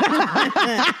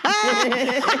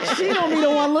 She don't be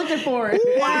the one looking for it.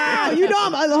 Wow,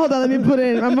 hold on, let me put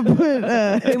in. I'm gonna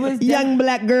put young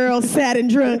black girl sad and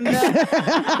drunk.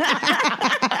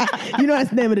 That's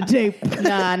the name of the tape.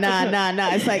 Nah.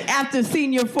 It's like after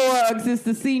senior fogs, it's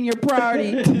the senior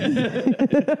party.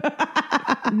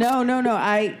 No.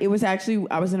 I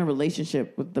was in a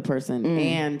relationship with the person,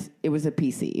 and it was a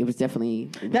PC. It was definitely.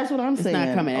 That's what I'm saying.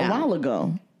 not coming a out. while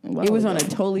ago. It was on a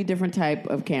totally different type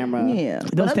of camera. Yeah.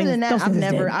 But other than that,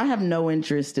 I have no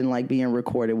interest in like being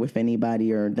recorded with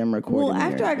anybody or them recording. Well, me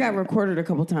after or- I got recorded a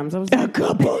couple times, I was like,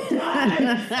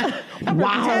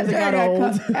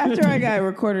 After I got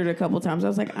recorded a couple times, I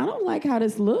was like, I don't like how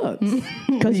this looks.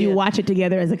 Because you watch it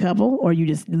together as a couple, or you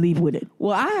just leave with it.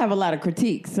 Well, I have a lot of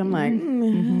critiques. I'm like,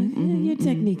 your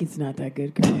technique is not that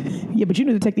good, girl. Yeah, but you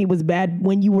knew the technique was bad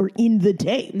when you were in the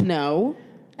tape. No,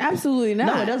 absolutely not.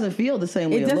 No, it doesn't feel the same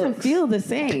way It it doesn't looks. feel the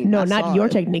same. No, I not saw your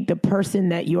it. technique. The person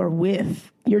that you're with.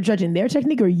 You're judging their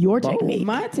technique or your technique.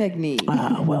 My technique.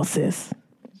 Well, sis.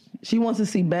 She wants to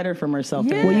see better from herself.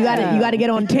 Yeah. Well, you gotta get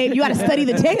on tape. You gotta study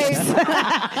the tapes.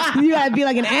 You gotta be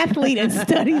like an athlete and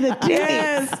study the tapes.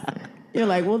 Yes. You're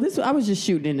like, well, I was just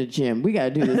shooting in the gym. We got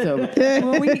to do this over.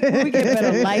 When we get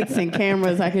better lights and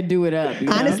cameras, I could do it up. You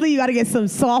know? Honestly, you gotta get some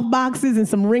soft boxes and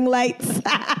some ring lights.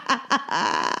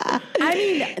 I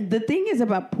mean, the thing is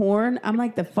about porn, I'm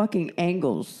like the fucking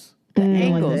angles. The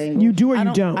angles. the angles. You do or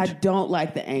you don't. I don't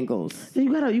like the angles. So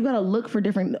you gotta look for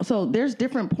different. So there's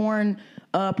different porn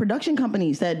production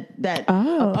companies that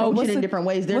approach what's it in the- different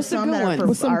ways. There's what's the some good that ones? are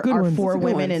What's some good ones? for What's the good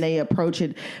women, ones? and they approach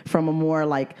it from a more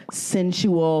like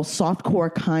sensual,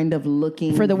 softcore kind of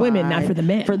looking For the women, not vibe. for the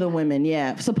men. For the women,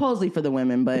 yeah, supposedly for the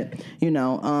women, but You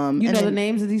know the then-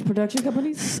 names of these production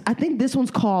companies? I think this one's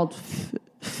called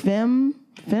Fem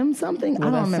something. Well,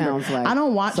 I don't that remember. sounds like I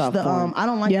don't watch soft the porn. I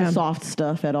don't like Yeah. the soft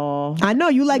stuff at all. I know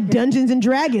you like Dungeons and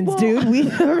Dragons, dude. We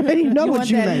already know You what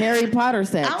want you that like. Harry Potter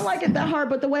sex? I don't like it that hard,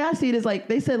 but the way I see it is like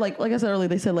they said, like I said earlier,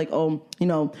 they said like,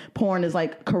 porn is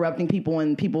like corrupting people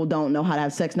and people don't know how to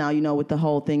have sex now. With the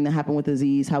whole thing that happened with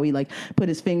Aziz, how he like put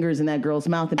his fingers in that girl's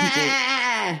mouth and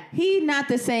people. He not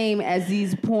the same as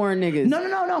these porn niggas. No.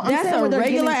 I'm That's saying a where they're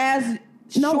regular getting- ass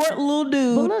short little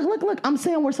dude. But look! I'm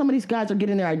saying where some of these guys are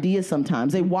getting their ideas.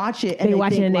 Sometimes they watch it and They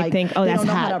watch it and they like, think, oh, they that's don't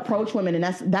know hot. how to approach women,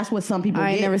 and that's what some people. I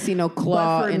ain't get. never seen no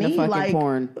claw But for in the me, fucking like,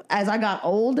 porn. As I got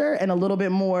older and a little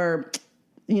bit more,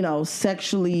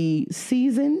 sexually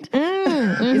seasoned.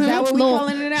 Is that what we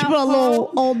calling it out? She put a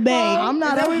little Old Bay. I'm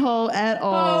not a hoe at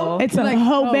all. It's a Like,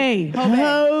 hoe bay.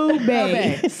 Hoe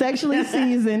bay. Sexually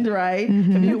seasoned, right?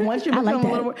 Once you become like a that.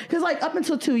 little more, because like up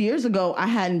until 2 years ago, I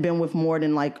hadn't been with more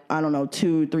than like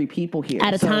 2-3 people here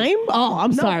At a So- time? Oh,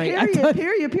 I'm No, sorry. I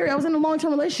period. I was in a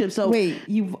long-term relationship, so Wait,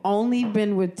 you've only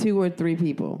been with 2 or 3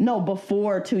 people? no,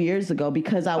 before 2 years ago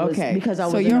because I was Okay. because I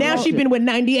was So in you're a now she's relationship. been with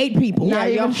 98 people. Yeah,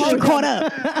 She your whole caught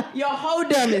up. Your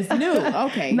hoedom is new.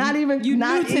 Okay. Not even You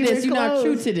not new to even this. You're not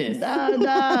true close. to this.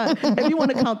 Nah. If you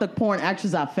want to count the porn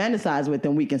actors I fantasize with,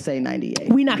 then we can say 98.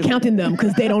 We not counting them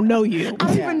because they don't know you. I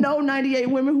don't even know 98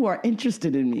 women who are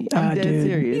interested in me. I'm dead dude.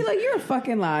 serious. Mila, you're a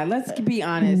fucking lie. Let's be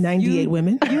honest. 98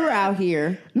 women. You're out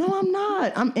here. No, I'm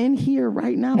not. I'm in here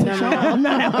right now. I'm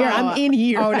not out here. I'm in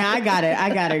here. Oh, now I got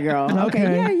it, girl. Okay.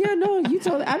 Yeah, no. You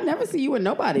told. I've never seen you with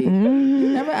nobody. You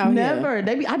never out here. Never.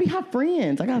 I have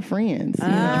friends. I got friends.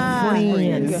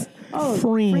 friends. Oh,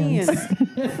 Friends.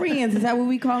 Friends. Is that what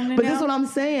we call them? But this is what I'm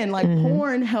saying. Like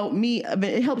porn helped me. I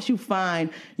mean, it helps you find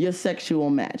your sexual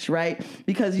match, right?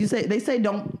 Because they say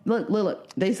don't look.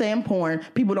 They say in porn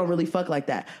people don't really fuck like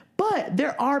that. But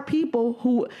there are people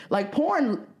who like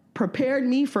porn. Prepared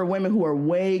me for women who are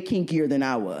way kinkier than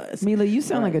I was. Mila, you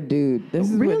sound like a dude. This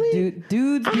is Really? what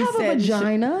dudes I be have a setting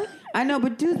vagina. I know,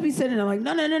 but dudes be sitting there like,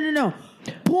 no.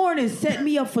 Porn is setting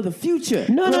me up for the future.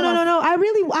 No.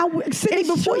 Sydney,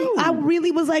 before you, I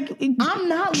really was like, I'm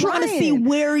not trying lying. to see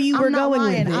where you were going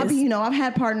with this. I've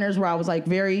had partners where I was like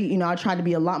very, I tried to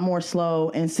be a lot more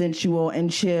slow and sensual and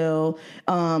chill.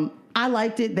 I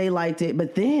liked it, they liked it,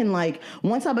 but then like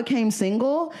once I became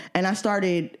single and I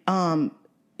started,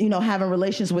 having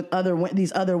relations with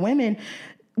these other women,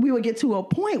 we would get to a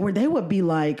point where they would be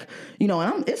like,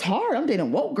 it's hard. I'm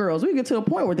dating woke girls. We get to a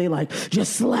point where they like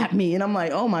just slap me, and I'm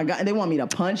like, oh my god, and they want me to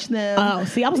punch them. Oh,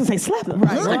 see, I was gonna say slap them.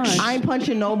 Right, like, I ain't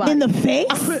punching nobody in the face,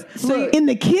 in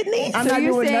the kidneys. I'm not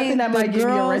doing nothing that might get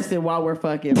me arrested while we're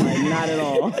fucking. Like, not at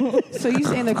all. So you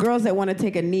saying the girls that want to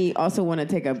take a knee also want to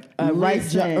take a right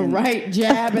jab in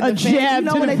the face? Jab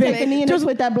when they face. take a knee and just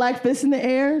with that black fist in the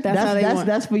air,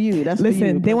 that's for you. That's listen. for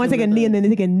you. They want to take a knee and then they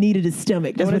take a knee to the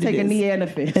stomach. They That's want what to take it a is. knee and a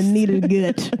fist. A knee to the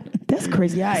gut. That's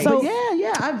crazy. Yikes. So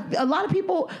A lot of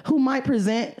people who might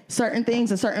present certain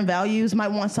things and certain values might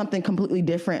want something completely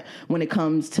different when it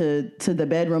comes to the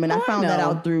bedroom, and I found that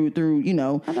out through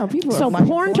I know people. So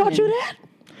porn taught you that?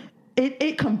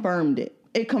 It confirmed it.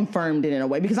 It confirmed it in a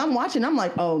way because I'm watching. I'm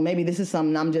like, oh, maybe this is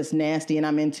something I'm just nasty and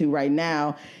I'm into right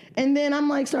now. And then I'm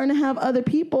like starting to have other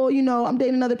people, I'm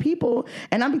dating other people.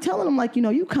 And I'll be telling them like,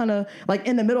 you kind of like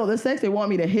in the middle of the sex, they want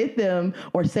me to hit them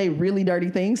or say really dirty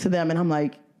things to them. And I'm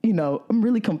like, I'm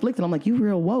really conflicted. I'm like, you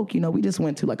real woke. We just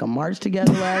went to like a march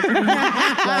together last week.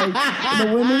 Like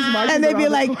the women's march. And they'd be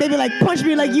like, punch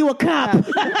me like you a cop.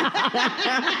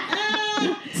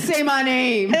 Say my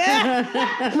name.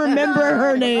 Remember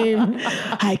her name.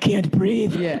 I can't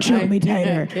breathe. Choke me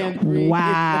tighter.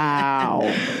 Wow.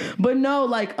 But no,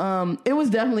 like, it's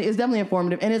definitely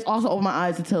informative, and it's also opened my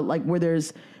eyes to like where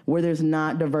there's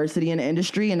not diversity in the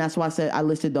industry, and that's why I said I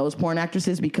listed those porn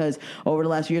actresses because over the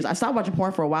last few years I stopped watching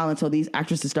porn for a while until these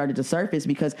actresses started to surface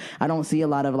because I don't see a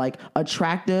lot of like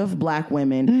attractive black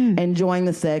women enjoying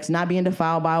the sex, not being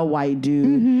defiled by a white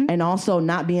dude, and also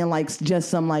not being like just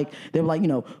some like they were like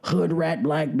hood rat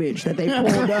black bitch that they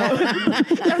pulled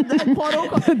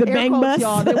up. The bang quotes, bus.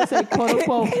 y'all. They would say quote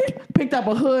unquote picked up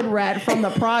a hood rat from the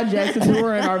projects and we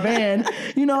were in our van,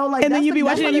 like. And then you'd be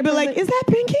watching it and you'd be like, is that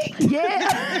Pinky?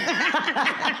 Yeah.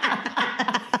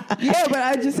 Yeah, but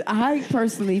I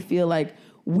personally feel like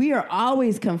we are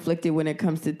always conflicted when it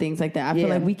comes to things like that. I feel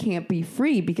like we can't be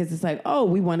free because it's like, oh,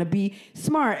 we want to be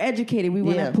smart, educated. We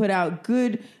want to put out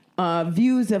good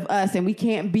views of us, and we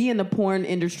can't be in the porn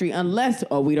industry unless,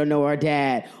 we don't know our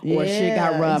dad, or shit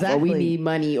got rough, or we need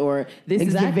money, or this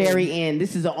is the very end.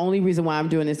 This is the only reason why I'm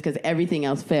doing this because everything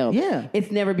else failed. Yeah.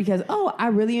 It's never because, I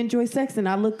really enjoy sex and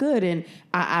I look good and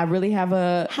I really have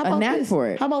a knack for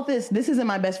it. How about this? This isn't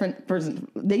my best friend person.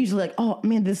 They usually like, oh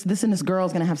man, this and this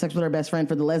girl's gonna have sex with her best friend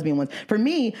for the lesbian ones. For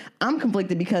me, I'm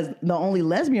conflicted because the only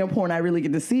lesbian porn I really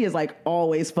get to see is like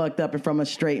always fucked up and from a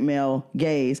straight male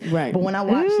gaze. Right. But when I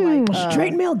watch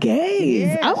straight male gaze.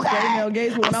 Yeah, Okay. straight male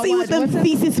gaze. But when I see what the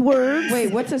thesis words.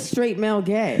 Wait, what's a straight male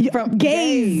gay? From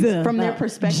gaze. from their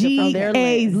perspective, from their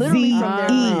lens. G-A-Z-E. Literally from their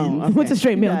lens. Okay. What's a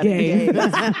straight male gaze?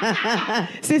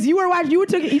 Since you were watching, you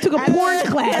took a porn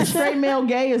class. Straight male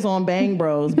gay is on Bang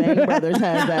Bros. Bang Brothers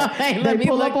has that. Hey, let me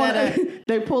look that up.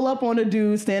 They pull up on a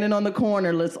dude standing on the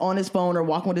corner, on his phone or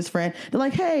walking with his friend. They're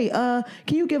like, "Hey,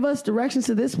 can you give us directions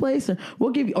to this place?" Or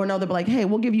we'll give you. Or no, they're like, "Hey,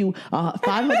 we'll give you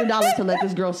 $500 to let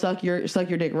this girl suck your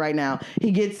dick right now."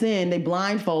 He gets in. They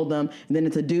blindfold them, and then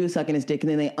it's a dude sucking his dick, and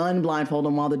then they unblindfold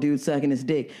him while the dude's sucking his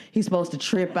dick. He's supposed to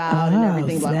trip out and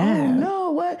everything's like, "Oh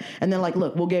no, what?" And then like,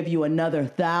 "Look, we'll give you another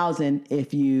 $1,000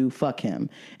 if you fuck him,"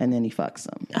 and then he fucks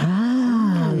them.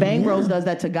 Bang Bros does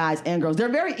that to guys and girls. They're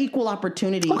very equal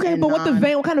opportunity. Okay, but what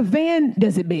kind of van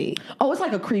does it be? Oh, it's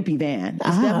like a creepy van.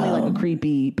 It's definitely like a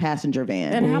creepy passenger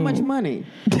van. And how much money?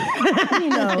 You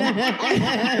know,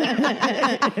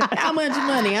 How much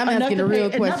money? I'm asking a real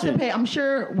question. Enough to pay. I'm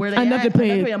sure where they Enough to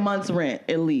pay a month's rent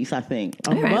at least. I think.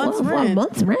 All right, month's for a rent.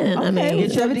 month's rent. I mean,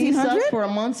 Get your D $1,700? subs for a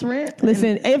month's rent.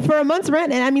 listen, if for a month's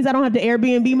rent, and that means I don't have to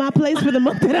Airbnb my place for the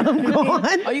month that I'm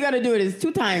gone. All you got to do it is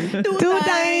 2 times. Two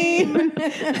time.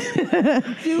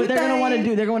 But they're gonna want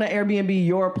to they're going to Airbnb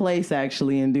your place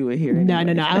actually and do it here. No.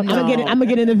 I'm gonna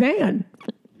get in the van.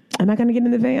 Am I going to get in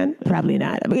the van? Probably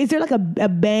not. Is there like a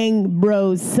Bang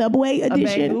Bros Subway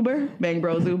edition? A Bang Uber? Bang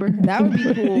Bros Uber? That would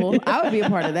be cool. I would be a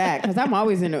part of that because I'm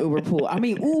always in the Uber pool. I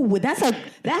mean,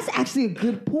 that's actually a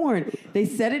good porn. They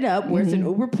set it up where it's an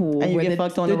Uber pool. And you where get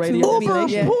fucked on the radio. Uber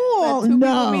pool? Two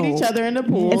No. people meet each other in the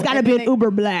pool. It's got to be an Uber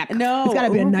Black. No. It's got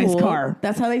to be a Uber nice pool. car.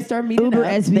 That's how they start meeting Uber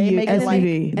up. SVU. They make it like,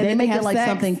 SUV. they make it have like sex.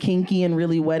 something kinky and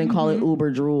really wet and call it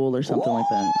Uber drool or something like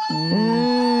that.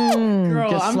 Girl,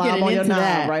 Just I'm slob getting on your into knob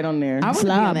that. right on there. I would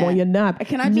Slob be in on that. your knob.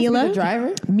 Can I just Mila, be the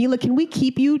driver? Mila, can we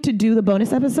keep you to do the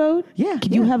bonus episode? Yeah,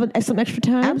 Can you yeah. have some extra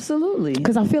time? Absolutely.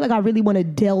 Because I feel like I really want to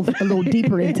delve a little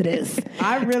deeper into this.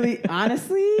 I really,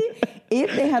 honestly,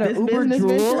 if they had an This Uber business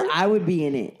drool, venture? I would be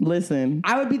in it. Listen.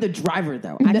 I would be the driver,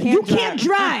 though. You can't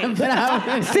drive. But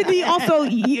I would- Sydney, also,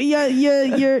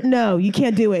 you're no, you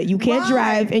can't do it. You can't Why?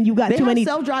 drive, and you got They too have many.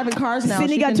 self-driving cars now.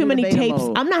 Sydney She got can too do many the beta tapes.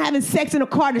 mode. I'm not having sex in a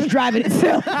car that's driving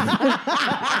itself.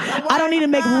 I don't need to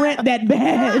make rent that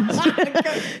bad.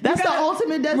 That's the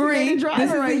ultimate Marie, designated this driver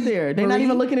is right the- there. They're not Marie-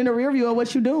 even looking in the rear view of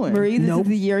what you're doing. Marie, this is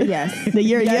the year, yes. The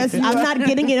year, yes, I'm not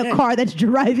getting in a car that's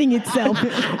driving itself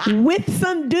with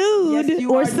some dude Yes,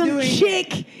 you or are some doing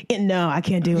chick. No, I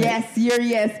can't do it. Yes,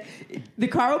 yes. The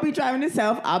car will be driving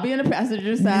itself. I'll be on the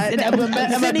passenger side. I'm a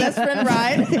best friend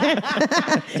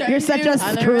ride. You're such a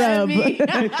scrub.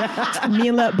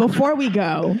 Mila, before we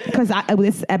go, because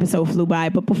this episode flew by,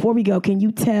 but before we go, can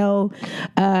you tell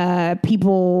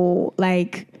people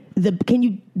like the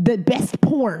best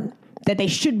porn that they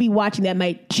should be watching that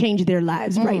might change their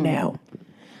lives right now?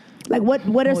 Like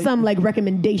what are some like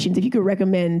recommendations if you could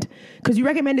recommend? Because you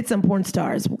recommended some porn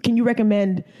stars. Can you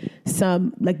recommend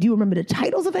some? Like, do you remember the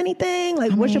titles of anything?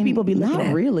 Like, what should people be looking Not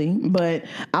at? really, but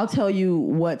I'll tell you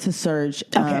what to search,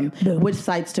 Okay, boom. which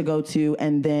sites to go to,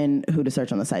 and then who to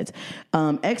search on the sites.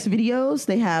 X videos,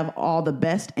 they have all the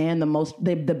best and the most,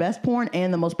 the best porn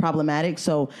and the most problematic.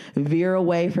 So veer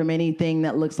away from anything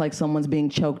that looks like someone's being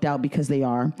choked out because they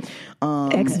are.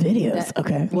 X videos.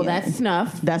 Okay. Well, that's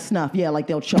snuff. That's snuff. Yeah, like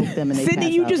they'll choke them and they Sydney,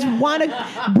 pass you out. just want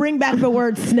to bring back the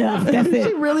word snuff. That's She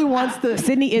it. really wants to.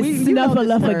 Sydney is you know this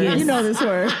word. snuffleupagus. You know this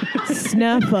word.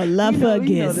 Snuffleupagus.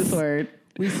 You know this word.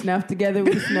 We snuff together.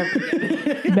 We snuff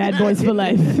together. Bad boys for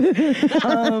life.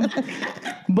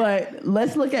 But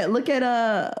let's look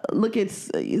at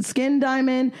Skin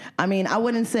Diamond. I mean, I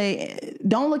wouldn't say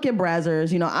don't look at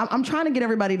Brazzers. You know, I'm trying to get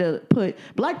everybody to put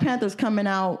Black Panther's coming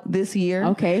out this year.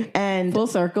 Okay, and full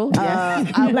circle.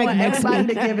 Yes. I Like want next everybody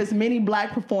week. to give as many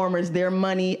Black performers their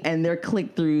money and their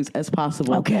click throughs as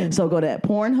possible. Okay. So go to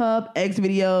Pornhub, X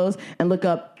videos, and look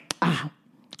up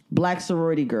Black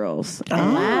sorority girls.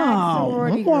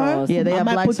 sorority girls. Yeah, they I have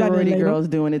might Black put that in sorority later. girls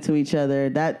doing it to each other.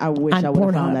 That I wish On I would have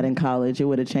Pornhub. found that in college. It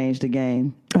would have changed the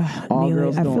game. All Mila,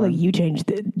 girls I feel doing. like you changed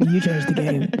the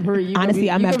game. Marie, you gonna Honestly,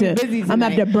 be- I'm you gonna gonna have be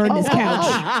busy to burn this couch.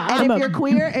 And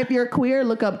if you're queer,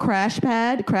 look up Crash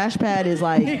Pad. Crash Pad is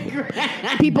like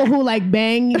People who like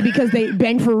bang because they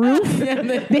bang for roof.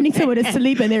 They need somewhere to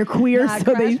sleep and they're queer, so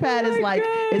Crash they. Pad is like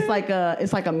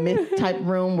it's like a myth type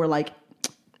room where like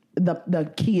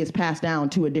the key is passed down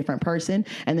to a different person,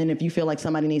 and then if you feel like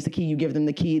somebody needs the key, you give them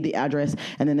the key, the address,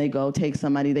 and then they go take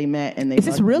somebody they met and they. Is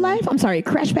this fuck real them. life? I'm sorry.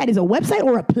 Crash Pad is a website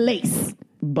or a place?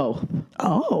 Both.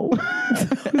 Oh,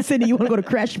 Sydney, you want to go to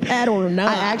Crash Pad or not?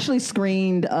 I actually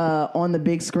screened on the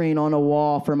big screen on a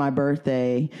wall for my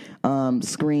birthday.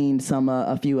 Screened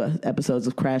a few episodes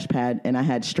of Crash Pad, and I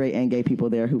had straight and gay people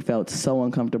there who felt so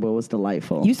uncomfortable. It was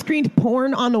delightful. You screened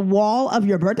porn on the wall of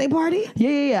your birthday party?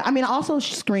 Yeah. I mean, I also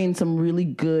screened some really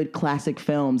good classic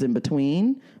films in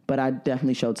between, but I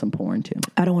definitely showed some porn too.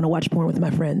 I don't want to watch porn with my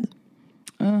friends.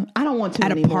 I don't want to At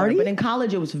a anymore, party? but in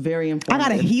college it was very I informative.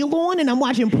 got a heel on and I'm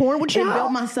watching porn with It built y'all.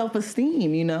 my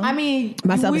self-esteem, you know? I mean,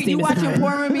 My you self-esteem is watching fine.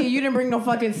 porn with me. You didn't bring no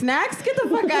fucking snacks. Get the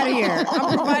fuck out of here.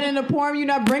 I'm providing the porn. You're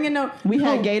not bringing no. we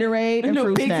had Gatorade and no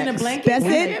fruit pigs in a snacks. blanket. That's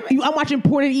it? I'm watching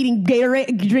porn and eating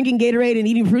Gatorade, drinking Gatorade and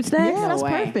eating fruit snacks? Yeah, that's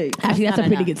way. perfect. Actually, that's a not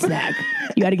pretty enough. good snack.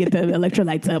 You got to get the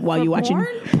electrolytes up while For you're watching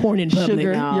porn in public.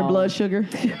 Sugar, No. your blood sugar.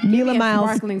 Mila me a Myles,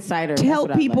 sparkling cider. That's tell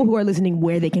what I people like. who are listening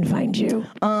where they can find you.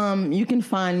 You can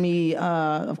find me,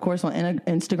 of course, on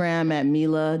Instagram at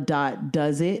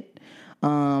Mila.doesit.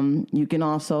 You can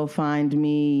also find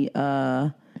me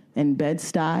in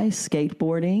Bed-Stuy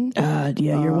skateboarding.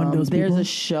 Yeah, you're one of those There's people. a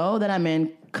show that I'm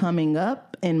in coming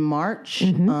up in March.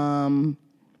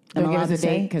 Don't give allowed us to a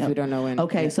say? date because we don't know when.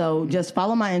 Okay, so just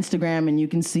follow my Instagram and you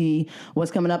can see what's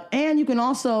coming up. And you can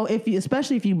also,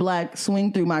 especially if you Black,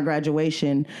 swing through my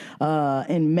graduation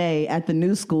in May at the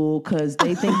new school because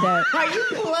they think that. Are you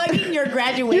plugging your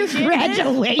graduation?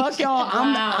 Fuck y'all!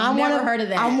 I'm never heard of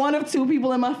that. I'm one of 2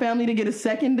 people in my family to get a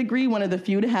second degree. One of the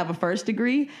few to have a first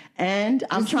degree, and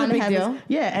I'm trying to have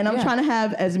I'm trying to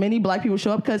have as many Black people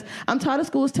show up because I'm tired of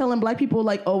schools telling Black people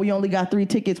like, oh, we only got 3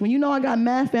 tickets. When I got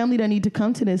mad family that need to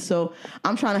come to this. So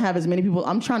I'm trying to have as many people.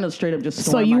 I'm trying to straight up just.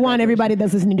 So you want everybody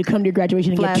that's listening to come to your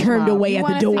graduation and Flash get turned mob. away at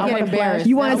the door.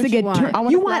 You want us to get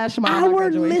you want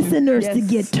our listeners to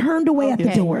get turned away at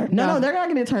the door. No, they're not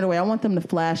going to get turned away. I want them to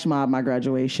flash mob my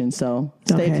graduation. So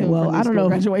stay tuned. Well, for I don't know.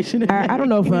 Graduation. I don't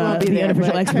know if the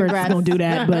unofficial experts going to do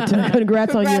that, but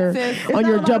congrats on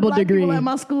your double degree. At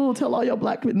my school, tell all your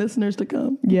Black listeners to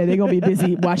come. Yeah, they're going to be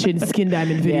busy watching Skin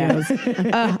Diamond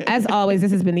videos. As always,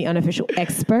 this has been the unofficial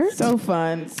expert. So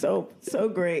fun, so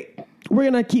great. We're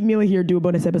going to keep Mila here, do a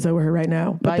bonus episode with her right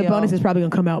now. But the bonus is probably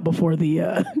going to come out before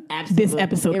the this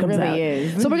episode comes out.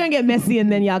 Is. So we're going to get messy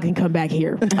and then y'all can come back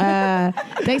here.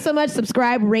 Thanks so much.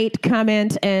 Subscribe, rate,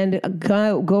 comment, and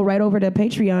go right over to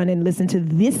Patreon and listen to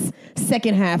this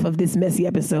second half of this messy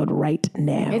episode right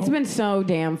now. It's been so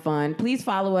damn fun. Please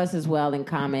follow us as well and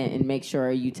comment and make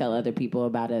sure you tell other people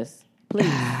about us.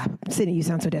 Please. Sydney, you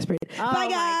sound so desperate. Bye,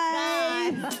 guys.